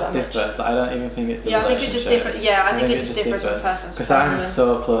really like it doesn't just matter that much. differs. I don't even think it's the Yeah, I think relationship. it just different. Yeah, I think it just differs from person to Because I'm person.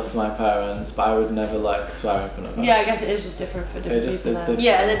 so close to my parents, but I would never like swear in front of them. Yeah, I guess it is just different for different just people. is then. different.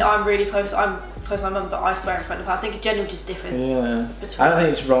 Yeah, and then I'm really close. I'm close to my mum, but I swear in front of her. I think it genuinely just differs. Yeah. Between I don't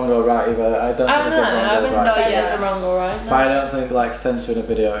think it's wrong or right either. I don't I think don't there's know. a I wrong or wouldn't right. say yeah. there's a wrong or right. But I don't think like censoring a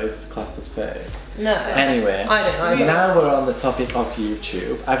video is classed as fake. No. Anyway, I don't either. now we're on the topic of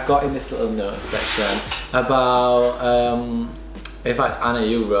YouTube. I've got in this little notes section about, in fact, Anna,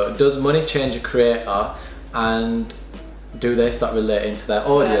 you wrote, does money change a creator and do they start relating to their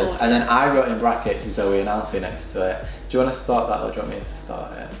audience? And then I wrote in brackets Zoe and Alfie next to it. Do you want to start that or do you want me to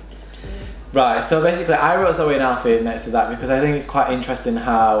start it? It's up to you. Right, so basically I wrote Zoe and Alfie next to that because I think it's quite interesting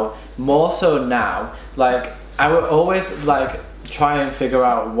how, more so now, like I would always like try and figure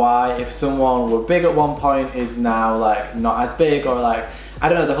out why if someone were big at one point is now like not as big, or like, I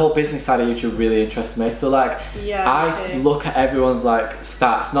don't know, the whole business side of YouTube really interests me. So like, Yeah, I me too. look at everyone's like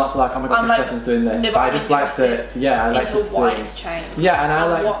stats, not for like, oh my god, I'm this like, person's doing this, no, but but I I'm just like to, interested yeah, I like to into why see. it's changed. Yeah, and I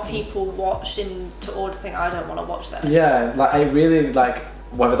like what people watched into order to think I don't want to watch that. Yeah, like I really like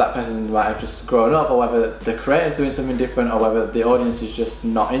whether that person might have just grown up, or whether the creator's doing something different, or whether the audience is just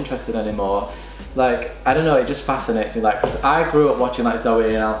not interested anymore. Like, I don't know, it just fascinates me, like, because I grew up watching like Zoe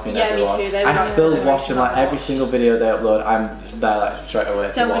and Alfie and Yeah, me everyone. too, they were I like still the watch them, like generation I every watched. single video they upload, I'm there like straight away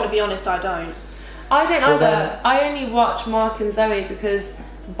So to I'm going watch. to be honest, I don't. I don't Well, either. then- I only watch Mark and Zoe because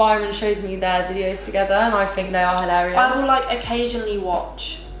Byron shows me their videos together and I think they are hilarious. I will like occasionally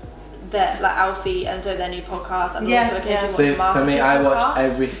watch their like Alfie and Zoe their new podcast, and Yeah, also occasionally yeah. watch See, Mark for and me, Zoe's I watch podcast.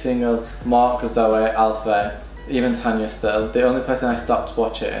 every single Mark, Zoe, Alfie, even Tanya still. The only person I stopped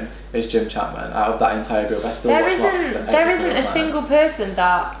watching is Jim Chapman. Out of that entire group, I still there watch Mark isn't every there isn't a time. single person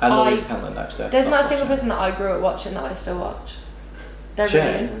that And I Louise Penland actually. I there's not a stopped single watching. person that I grew up watching that I still watch. There Jane?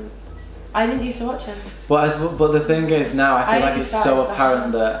 really isn't. I didn't used to watch him. But the thing is now, I feel I like it's started so watching.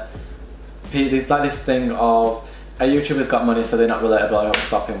 apparent that there's like this thing of a YouTuber's got money, so they're not relatable. I'm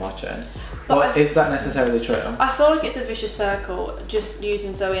stopping watching. But is that necessarily true? I feel like it's a vicious circle, just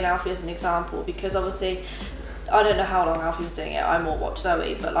using Zoe and Alfie as an example, because obviously I don't know how long Alfie was doing it. I more watched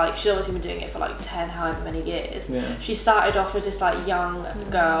Zoe, but like she's obviously been doing it for like 10, however many years. Yeah. She started off as this like young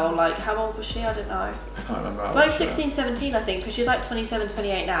girl. Like how old was she? I don't know. I can't remember. Like 16, 17, I think, because she's like 27,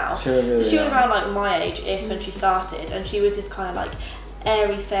 28 now. Really so she was around like my age-ish when she started, and she was this kind of like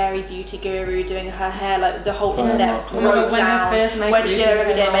airy fairy beauty guru doing her hair, like the whole internet broke down when she did her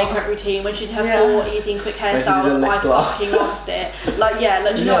everyday makeup routine, when she did her 4 eating quick hairstyles. I fucking lost it. Like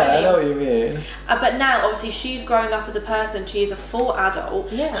like, do you know what I mean? I know what you mean. But now obviously she's growing up as a person. She's a full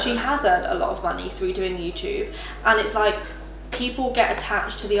adult. Yeah. She has earned a lot of money through doing YouTube, and it's like people get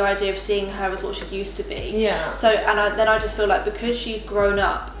attached to the idea of seeing her as what she used to be. Yeah. So then I just feel like because she's grown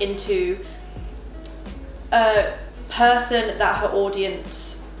up into a person that her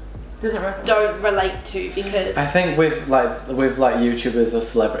audience don't relate to, because I think with YouTubers or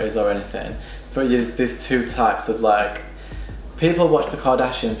celebrities or anything, for you there's two types of like people watch the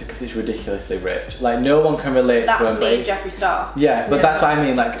Kardashians because it's ridiculously rich. Like no one can relate to them. That's me, Jeffree Star. Yeah, but that's what I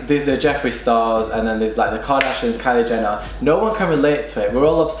mean. Like there's the Jeffree Stars, and then there's like the Kardashians, Kylie Jenner. No one can relate to it. We're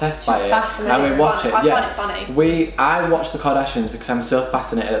all obsessed by it, and we watch it. I find it funny. I watch the Kardashians because I'm so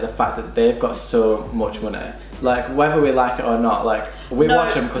fascinated at the fact that they've got so much money. Like whether we like it or not, like we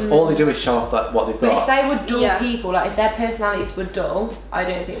watch them because all they do is show off like what they've got. But if they were dull people, like if their personalities were dull, I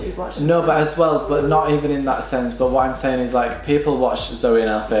don't think we'd watch them. No, but as well, but not even in that sense. But what I'm saying is like people watch Zoe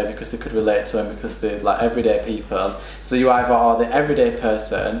and Alfie because they could relate to them, because they're like everyday people. So you either are the everyday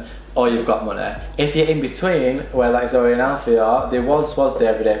person or you've got money. If you're in between, where like Zoe and Alfie are, they was the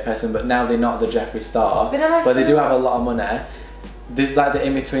everyday person, but now they're not the Jeffree Star, but they do have a lot of money. There's like the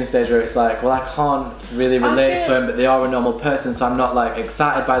in-between stage where it's like, well, I can't really relate to them, but they are a normal person, so I'm not like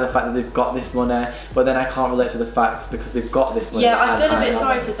excited by the fact that they've got this money, but then I can't relate to the facts because they've got this money. Yeah, I feel a bit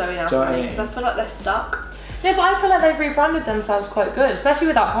sorry for Zoe now, because I feel like they're stuck. No, but I feel like they've rebranded themselves quite good, especially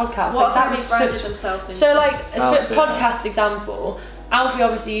with that podcast. What like, have they rebranded themselves into? So like, for podcast example, Alfie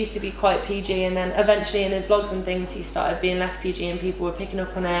obviously used to be quite PG, and then eventually in his vlogs and things he started being less PG, and people were picking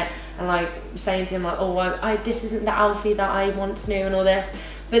up on it and like saying to him like, oh, I this isn't the Alfie that I once knew and all this.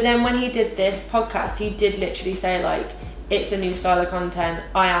 But then when he did this podcast, he did literally say like, it's a new style of content,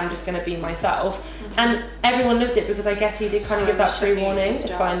 I am just going to be myself. And everyone loved it because I guess he did kind of give that pre-warning.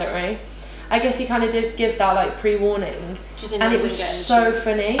 It's fine, don't worry. I guess he kind of did give that like pre-warning, and it was so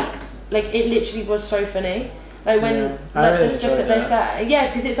funny. Like it literally was so funny. Like when like the stuff that they say,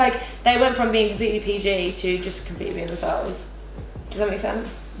 because it's like they went from being completely PG to just completely being themselves. Does that make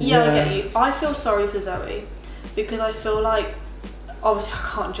sense? Yeah, I get you. I feel sorry for Zoe because I feel like obviously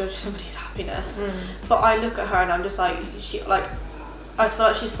I can't judge somebody's happiness, but I look at her and I'm just like I just feel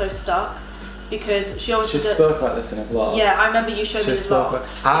like she's so stuck. Because she always spoke about this in a vlog. Yeah, I remember you showed me the vlog.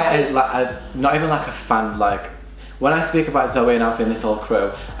 I'm not even like a fan. Like when I speak about Zoe and Alfie and this whole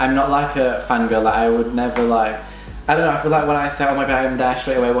crew, I'm not like a fangirl. Like I would never like. I don't know. I feel like when I say, "Oh my god," I'm there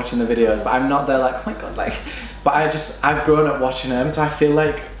straight away watching the videos, but I'm not there like, "Oh my god," like. But I've grown up watching them, so I feel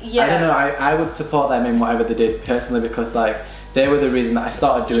like I don't know. I would support them in whatever they did personally, because like they were the reason that I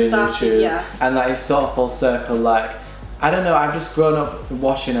started doing YouTube, and like it's sort of full circle. Like I don't know, I've just grown up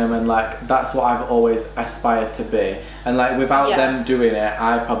watching them, and like that's what I've always aspired to be, and like without them doing it,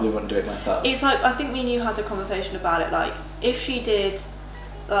 I probably wouldn't do it myself. It's like, I think me and you had the conversation about it, like if she did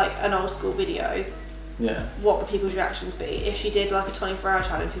like an old school video, what would people's reactions be? If she did like a 24-hour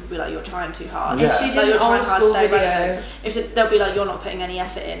challenge, people would be like, you're trying too hard. If she did an old school video, they'll be like, you're not putting any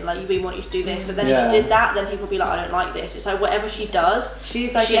effort in, like we want you to do this. But then if she did that, then people would be like, I don't like this. It's like whatever she does,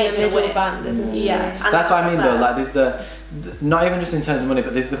 she's like in the middle band, isn't she? Yeah, and that's what I mean though. Like there's the not even just in terms of money,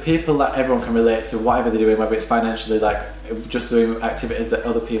 but there's the people that everyone can relate to, whatever they're doing, whether it's financially, like just doing activities that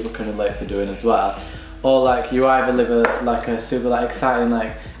other people can relate to doing as well. Or like you either live a super like exciting,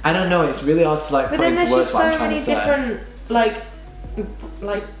 like I don't know, it's really hard to like put into words what I'm trying to say. But then there's just so many different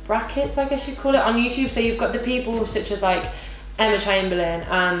like brackets, I guess you'd call it, on YouTube. So you've got the people such as like Emma Chamberlain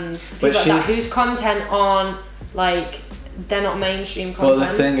and people like that whose content on like they're not mainstream content.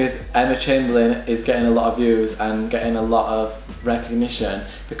 But the thing is, Emma Chamberlain is getting a lot of views and getting a lot of recognition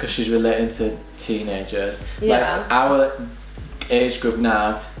because she's relating to teenagers. Like our age group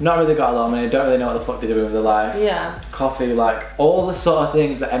now, not really got a lot of money, don't really know what the fuck they're doing with their life. Coffee, like all the sort of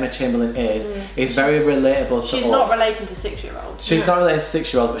things that Emma Chamberlain is very relatable to us. She's not relating to 6-year-olds. She's not relating to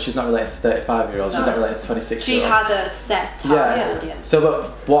 6-year-olds, but she's not relating to 35-year-olds. She's not relating to 26-year-olds. She has a set target audience. So,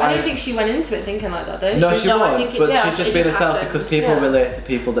 but what I don't think she went into it thinking like that though. No, she won't. But she's just being herself because people relate to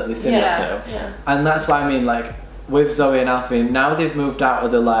people that they similar to. And that's what I mean. Like with Zoe and Alfie, now they've moved out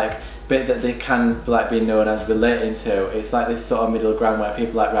of the like bit that they can like be known as relating to. It's like this sort of middle ground where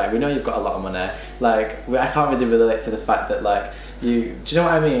people are like, right, we know you've got a lot of money, like I can't really relate to the fact that like do you know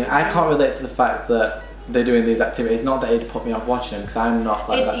what I mean? I can't relate to the fact that they're doing these activities. Not that it'd put me off watching them, because I'm not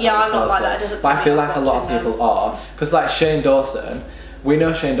like that. Yeah, I'm not like that. It doesn't. But I feel like a lot of people are, because like Shane Dawson, we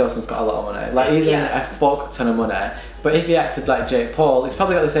know Shane Dawson's got a lot of money. Like he's in a fuck ton of money. But if he acted like Jake Paul, he's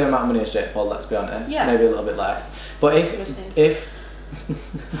probably got the same amount of money as Jake Paul. Let's be honest. Yeah. Maybe a little bit less. But if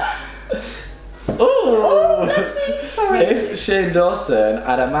oh, that's me. Sorry. If Shane Dawson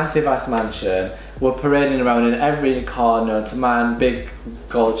had a massive ass mansion, were parading around in every car known to man, big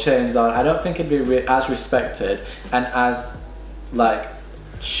gold chains on, I don't think he'd be as respected and as like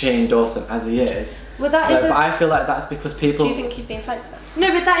Shane Dawson as he is. Well, that is. But I feel like that's because people. Do you think he's being fake? No,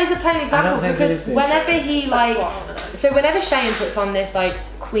 but that is a plain example, because whenever he like, so whenever Shane puts on this like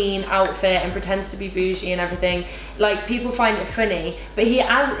queen outfit and pretends to be bougie and everything, like people find it funny, but he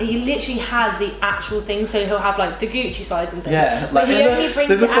literally has the actual thing, so he'll have like the Gucci slides and things. Yeah, like he only brings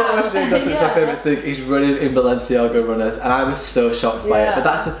there's it a photo of Shane Dawson, it's my favourite thing. He's running in Balenciaga runners, and I was so shocked by it. But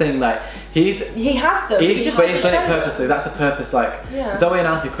that's the thing, like he has them. He's done it purposely. That's the purpose. Like Zoe and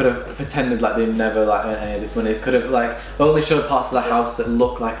Alfie could have pretended like they've never like earned any of this money. Could have like only showed parts of the house that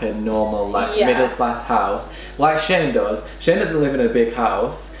look like a normal like middle class house, like Shane does. Shane doesn't live in a big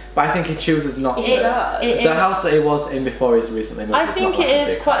house, but I think he chooses not to. The house that he was in before he's recently moved. I think it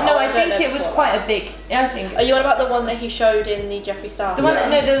is quite. No, I think it was quite a big. I think. Are you on about the one that he showed in the Jeffree Star? The one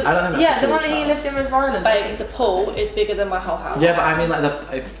that I don't think that's the one that he lived in with Ryland. Babe, the pool is bigger than my whole house. Yeah, but I mean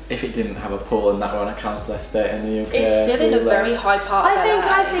like if it didn't have a pool and that were on a council estate in the UK. It's still in a very high part.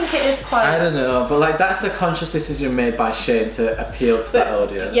 I think it is quite. I don't know, but like that's a conscious decision made by Shane to appeal to that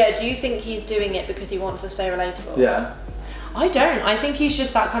audience. Yeah, do you think he's doing it because he wants to stay relatable? Yeah. I don't. I think he's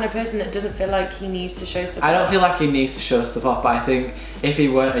just that kind of person that doesn't feel like he needs to show stuff off. I don't feel like he needs to show stuff off, but I think if he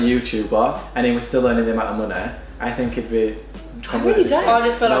weren't a YouTuber and he was still earning the amount of money, I think he'd be completely. I really don't. I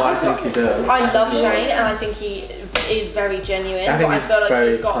just feel like I think he does. I love Shane and I think he is very genuine, but I feel like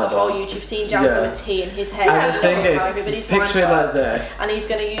he's got the whole YouTube team down to a T in his head. And the thing is, picture it like this. And he's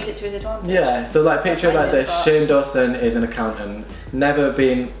going to use it to his advantage. Yeah, so like picture it like this. Shane Dawson is an accountant, never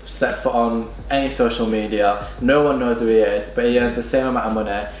been set foot on any social media, no one knows who he is, but he earns the same amount of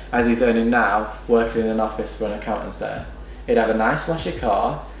money as he's earning now working in an office for an accountancy. He'd have a nice flashy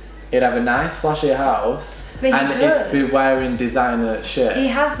car, he'd have a nice flashy house, and he'd be wearing designer shit. He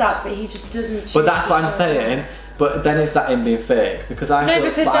has that, but he just doesn't. But that's what I'm saying. But then is that him being fake? Because I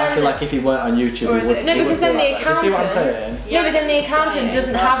feel like if he weren't on YouTube, he would. No, because then the accountant. Do you see what I'm saying? Yeah, but then the accountant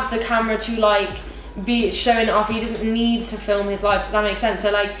doesn't have the camera to like be showing it off. He doesn't need to film his life. Does that make sense? So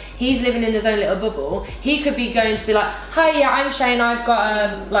like he's living in his own little bubble. He could be going to be like, hi, yeah, I'm Shane. I've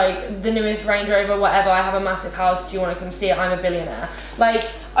got like the newest Range Rover, whatever. I have a massive house. Do you want to come see it? I'm a billionaire. Like.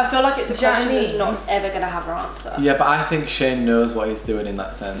 I feel like it's a question that's not ever going to have an answer. Yeah, but I think Shane knows what he's doing in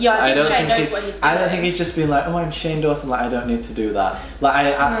that sense. Yeah, I think Shane knows what he's doing. I don't think he's just being like, oh, I'm Shane Dawson, like I don't need to do that. Like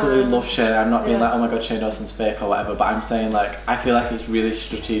I absolutely love Shane. I'm not being like, oh my god, Shane Dawson's fake or whatever. But I'm saying like, I feel like he's really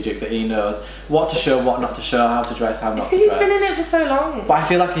strategic, that he knows what to show, what not to show, how to dress, how not to dress. It's because he's been in it for so long. But I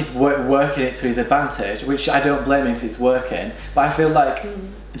feel like he's working it to his advantage, which I don't blame him because it's working. But I feel like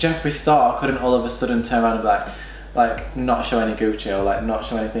Jeffree Star couldn't all of a sudden turn around and be like not show any Gucci or like not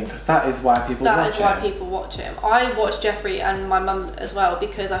show anything, because that is why people watch him. That is why people watch him. I watch Jeffree and my mum as well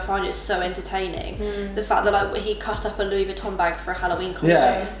because I find it so entertaining. The fact that like he cut up a Louis Vuitton bag for a Halloween costume.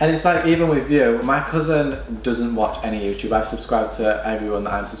 Yeah, and it's like even with you, my cousin doesn't watch any YouTube. I've subscribed to everyone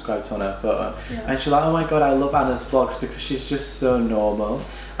that I'm subscribed to on her phone, and she's like, oh my god, I love Anna's vlogs because she's just so normal.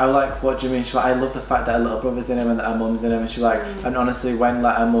 I'm like, what do you mean? She's like, I love the fact that her little brother's in him and that her mum's in him, and she's like, and honestly, when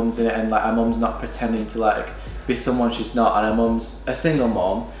like her mum's in it and like her mum's not pretending to like be someone she's not, and her mum's a single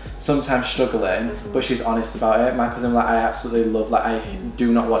mum, sometimes struggling, but she's honest about it. My cousin, like, I absolutely love, like, I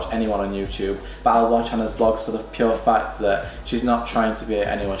do not watch anyone on YouTube, but I'll watch Hannah's vlogs for the pure fact that she's not trying to be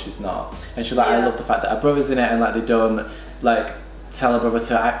anyone she's not. And she's like, I love the fact that her brother's in it and like they don't like tell her brother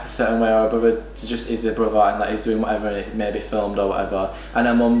to act a certain way, or her brother just is her brother and like he's doing whatever and it may be filmed or whatever, and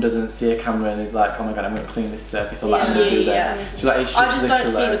her mum doesn't see a camera and is like, oh my god, I'm going to clean this surface, or like I'm going to do this. She's like, it's just I just don't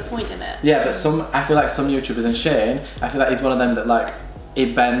see the point in it. Yeah, but I feel like some YouTubers, and Shane, I feel like he's one of them that like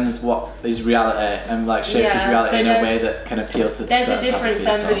it bends what is reality and like shapes his reality in a way that can appeal to. There's a difference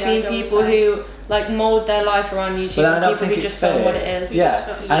then between people who like mould their life around YouTube, but then I don't and people think who it's just fake. film what it is.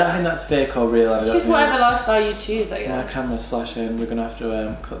 Yeah, I don't think that's fake or real. It's just whatever lifestyle you choose, I guess. My camera's flashing. We're gonna have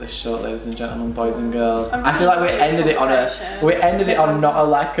to cut this short, ladies and gentlemen, boys and girls. I feel like we ended it on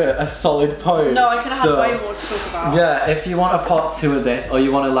not a solid point. No, I can have way more to talk about. Yeah, if you want a part 2 of this, or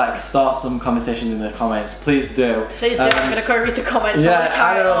you want to like start some conversations in the comments, please do. Please do. I'm gonna go read the comments. Yeah,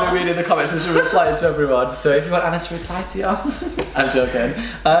 I don't know. I'll be reading the comments and she'll reply to everyone. So if you want Anna to reply to you. I'm joking.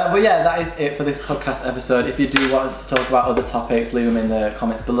 But yeah, that is it for this podcast episode. If you do want us to talk about other topics, leave them in the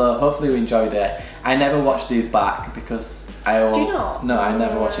comments below. Hopefully we enjoyed it. I never watch these back because Do you not? No, I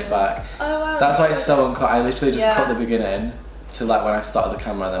never watch it back. Oh wow. That's why it's so uncut. I literally just cut the beginning to like when I started the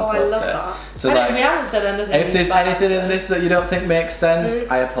camera and then post I love it. that. So we haven't said anything. if there's anything in this that you don't think makes sense,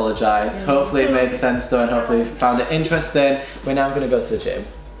 I apologise. Hopefully it made sense though, and hopefully you found it interesting. We're now going to go to the gym.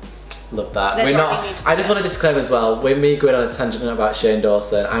 Love that. We're not. I just want to disclaim as well. With me going on a tangent about Shane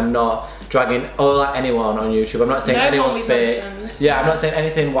Dawson, I'm not dragging anyone on YouTube. I'm not saying anyone's fake. Yeah, I'm not saying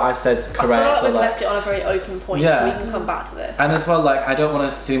anything what I've said is correct. I feel like we've left it on a very open point, so we can come back to this. And as well, like, I don't want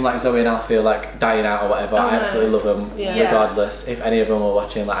to seem like Zoe and Alfie like dying out or whatever. I absolutely love them, regardless. If any of them are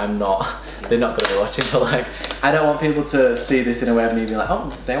watching, like, I'm not. They're not going to be watching, but like, I don't want people to see this in a way of me being like,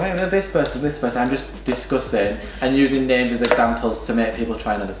 oh, they want to know this person. I'm just discussing and using names as examples to make people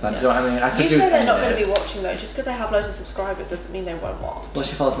try and understand. Do you know what I mean? I could you say they're not going to be watching though. Just because they have loads of subscribers doesn't mean they won't watch. Well,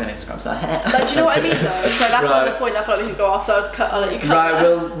 she follows me on Instagram, so. Like, do you know what I mean though? So that's not the point. I feel like we can go off. So I'll let you cut.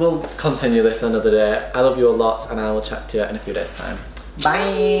 Right, we'll continue this another day. I love you a lot, and I will chat to you in a few days' time.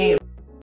 Bye.